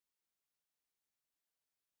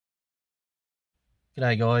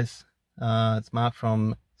G'day guys, it's Mark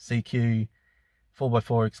from CQ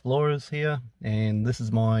 4x4 Explorers here, and this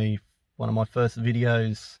is one of my first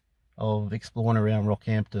videos of exploring around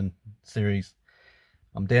Rockhampton series.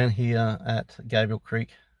 I'm down here at Gavial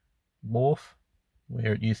Creek Wharf,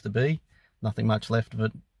 where it used to be. Nothing much left of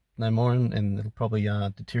it no more, and it'll probably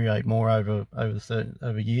deteriorate more over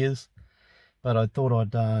years. But I thought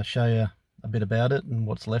I'd show you a bit about it and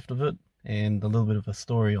what's left of it, and a little bit of a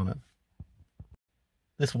story on it.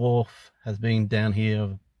 This wharf has been down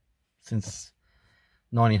here since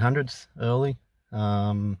 1900s, early,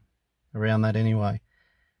 around that anyway.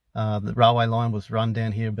 The railway line was run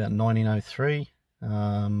down here about 1903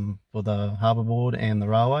 for the harbour board and the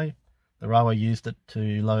railway. The railway used it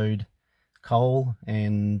to load coal,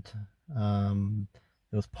 and there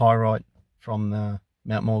was pyrite from the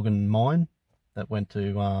Mount Morgan mine that went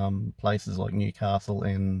to places like Newcastle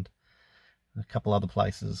and a couple other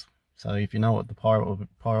places. So if you know what the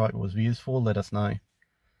pyrite was used for, let us know.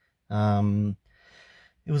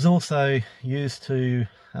 It was also used to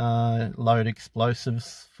load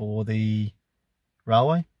explosives for the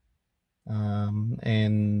railway,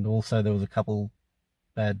 and also there was a couple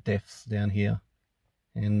bad deaths down here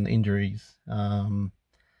and injuries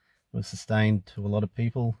was sustained to a lot of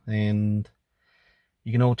people, and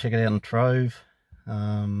you can all check it out on Trove.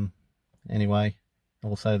 Anyway,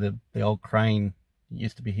 also the old crane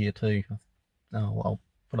used to be here too. I'll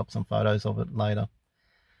put up some photos of it later.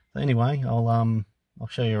 So anyway, I'll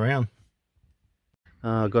show you around.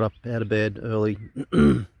 I got up out of bed early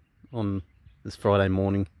on this Friday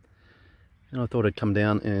morning, and I thought I'd come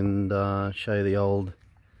down and show you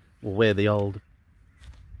where the old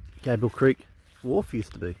Gavial Creek Wharf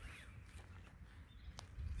used to be.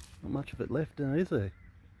 Not much of it left, is there?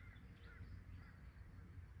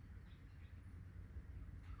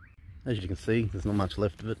 As you can see, there's not much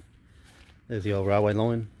left of it. There's the old railway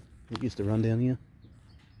line. It used to run down here.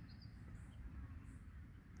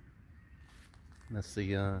 And that's the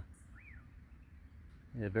yeah,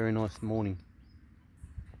 very nice morning.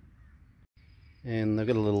 And they've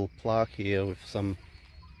got a little plaque here with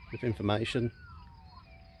information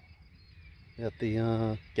about the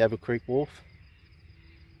Gavial Creek Wharf.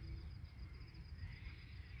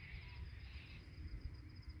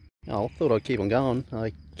 Oh, I thought I'd keep on going.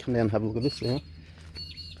 I come down and have a look at this now.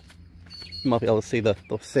 You might be able to see the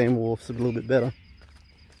sand wharfs a little bit better.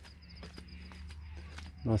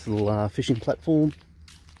 Nice little fishing platform.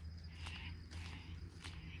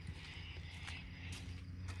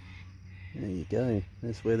 There you go.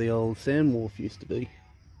 That's where the old sand wharf used to be.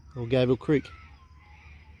 Old Gavial Creek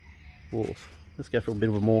Wharf. Let's go for a bit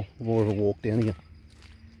of more of a walk down here.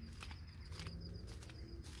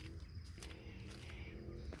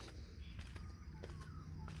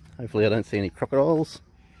 Hopefully I don't see any crocodiles.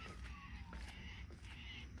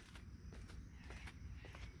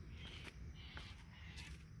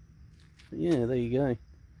 But yeah, there you go.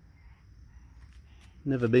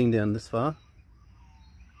 Never been down this far.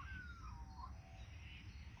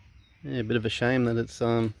 Yeah, a bit of a shame that it's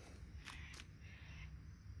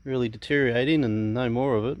really deteriorating and no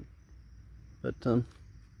more of it. But yeah,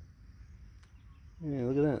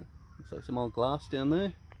 look at that. Looks like some old glass down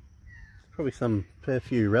there. Probably some fair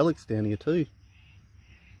few relics down here too.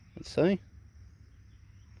 Let's see.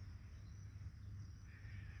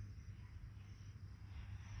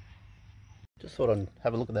 Just thought I'd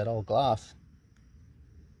have a look at that old glass.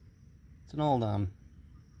 It's an old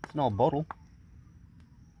bottle.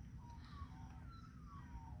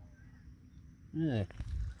 Yeah,